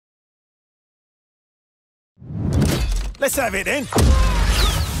Let's have it then.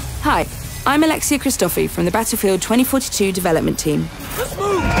 Hi, I'm Alexia Christofi from the Battlefield 2042 development team. Let's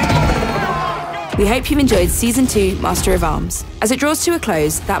move! We hope you've enjoyed Season 2 Master of Arms. As it draws to a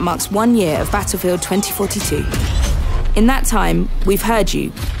close, that marks 1 year of Battlefield 2042. In that time, we've heard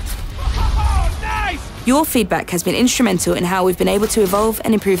you. Your feedback has been instrumental in how we've been able to evolve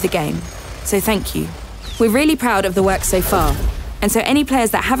and improve the game. So thank you. We're really proud of the work so far. And so any players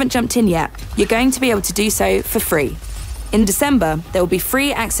that haven't jumped in yet, you're going to be able to do so for free. In December, there will be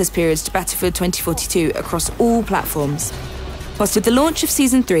free access periods to Battlefield 2042 across all platforms. Whilst with the launch of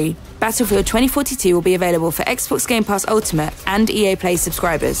Season 3, Battlefield 2042 will be available for Xbox Game Pass Ultimate and EA Play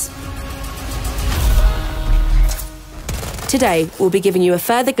subscribers. Today, we'll be giving you a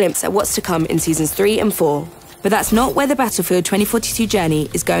further glimpse at what's to come in Seasons 3 and 4. But that's not where the Battlefield 2042 journey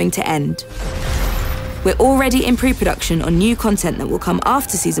is going to end. We're already in pre-production on new content that will come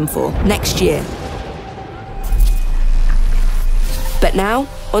after Season 4 next year. But now,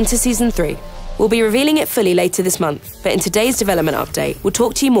 on to Season 3. We'll be revealing it fully later this month, but in today's development update, we'll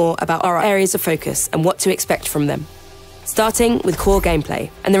talk to you more about our areas of focus and what to expect from them. Starting with core gameplay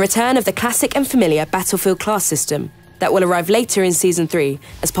and the return of the classic and familiar Battlefield class system that will arrive later in Season 3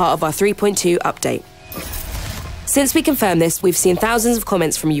 as part of our 3.2 update. Since we confirmed this, we've seen thousands of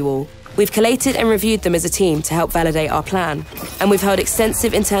comments from you all. We've collated and reviewed them as a team to help validate our plan, and we've held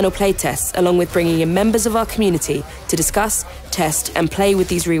extensive internal playtests along with bringing in members of our community to discuss, test and play with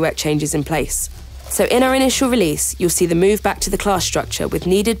these rework changes in place. So in our initial release, you'll see the move back to the class structure with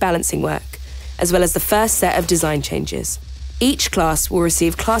needed balancing work, as well as the first set of design changes. Each class will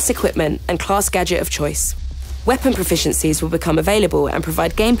receive class equipment and class gadget of choice. Weapon proficiencies will become available and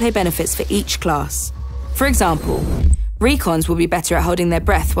provide gameplay benefits for each class. For example, Recons will be better at holding their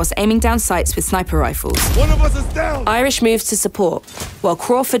breath whilst aiming down sights with sniper rifles. One of us is down! Irish moves to support, while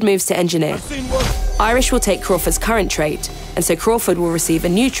Crawford moves to engineer. Irish will take Crawford's current trait, and so Crawford will receive a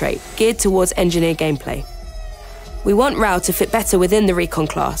new trait geared towards engineer gameplay. We want RAW to fit better within the Recon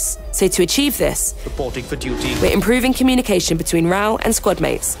class, so to achieve this, reporting for duty. We're improving communication between RAW and squad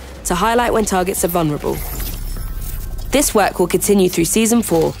mates to highlight when targets are vulnerable. This work will continue through Season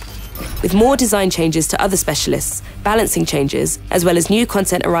 4, with more design changes to other specialists, balancing changes, as well as new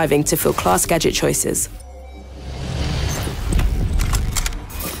content arriving to fill class gadget choices.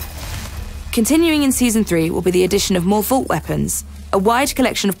 Continuing in Season 3 will be the addition of more vault weapons, a wide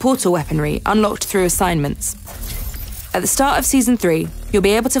collection of portal weaponry unlocked through assignments. At the start of Season 3, you'll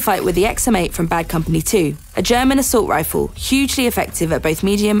be able to fight with the XM8 from Bad Company 2, a German assault rifle hugely effective at both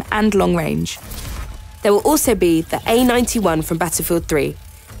medium and long range. There will also be the A91 from Battlefield 3,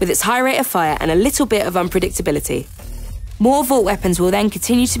 with its high rate of fire and a little bit of unpredictability. More vault weapons will then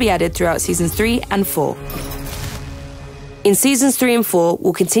continue to be added throughout Seasons 3 and 4. In Seasons 3 and 4,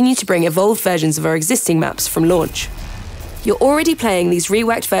 we'll continue to bring evolved versions of our existing maps from launch. You're already playing these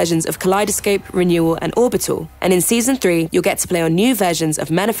reworked versions of Kaleidoscope, Renewal and Orbital, and in Season 3, you'll get to play on new versions of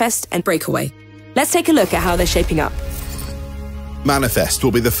Manifest and Breakaway. Let's take a look at how they're shaping up. Manifest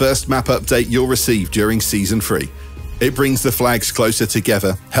will be the first map update you'll receive during Season 3. It brings the flags closer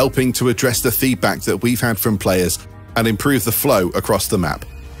together, helping to address the feedback that we've had from players and improve the flow across the map.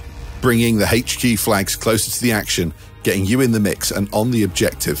 Bringing the HQ flags closer to the action, getting you in the mix and on the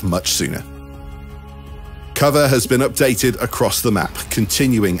objective much sooner. Cover has been updated across the map,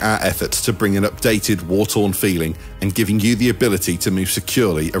 continuing our efforts to bring an updated war-torn feeling and giving you the ability to move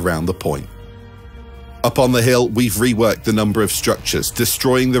securely around the point. Up on the hill, we've reworked the number of structures,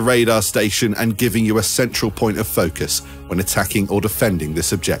 destroying the radar station and giving you a central point of focus when attacking or defending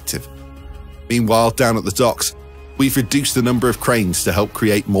this objective. Meanwhile, down at the docks, we've reduced the number of cranes to help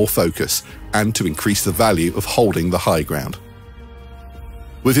create more focus and to increase the value of holding the high ground.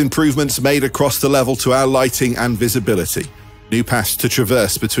 With improvements made across the level to our lighting and visibility, new paths to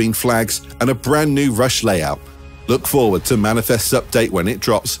traverse between flags and a brand new rush layout, look forward to Manifest's update when it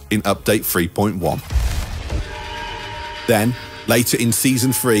drops in Update 3.1. Then, later in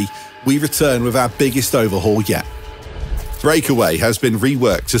Season 3, we return with our biggest overhaul yet. Breakaway has been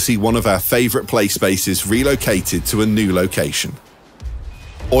reworked to see one of our favourite play spaces relocated to a new location.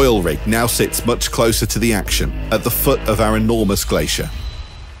 Oil Rig now sits much closer to the action, at the foot of our enormous glacier.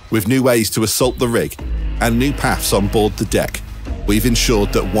 With new ways to assault the rig and new paths on board the deck, we've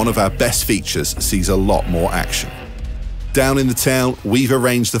ensured that one of our best features sees a lot more action. Down in the town, we've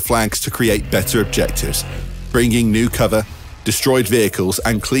arranged the flags to create better objectives, bringing new cover, destroyed vehicles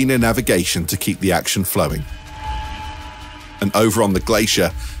and cleaner navigation to keep the action flowing. And over on the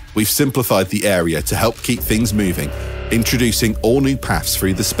glacier, we've simplified the area to help keep things moving, introducing all new paths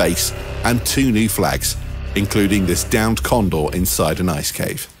through the space and 2 new flags, including this downed condor inside an ice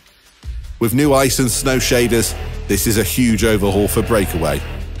cave. With new ice and snow shaders, this is a huge overhaul for Breakaway,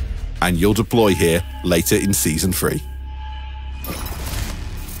 and you'll deploy here later in Season 3.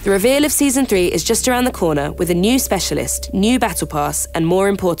 The reveal of Season 3 is just around the corner with a new specialist, new battle pass and more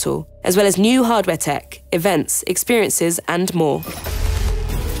in Portal, as well as new hardware tech, events, experiences and more.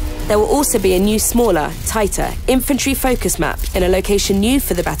 There will also be a new smaller, tighter, infantry focus map in a location new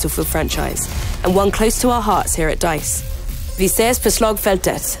for the Battlefield franchise, and one close to our hearts here at DICE. Vi ses på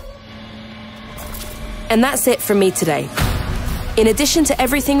slagfältet. And that's it from me today. In addition to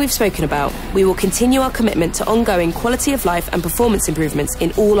everything we've spoken about, we will continue our commitment to ongoing quality of life and performance improvements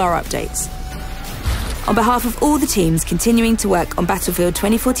in all our updates. On behalf of all the teams continuing to work on Battlefield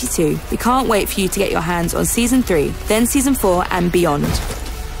 2042, we can't wait for you to get your hands on Season 3, then Season 4 and beyond.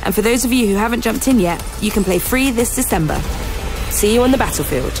 And for those of you who haven't jumped in yet, you can play free this December. See you on the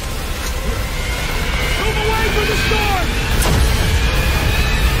battlefield. Move away from the storm!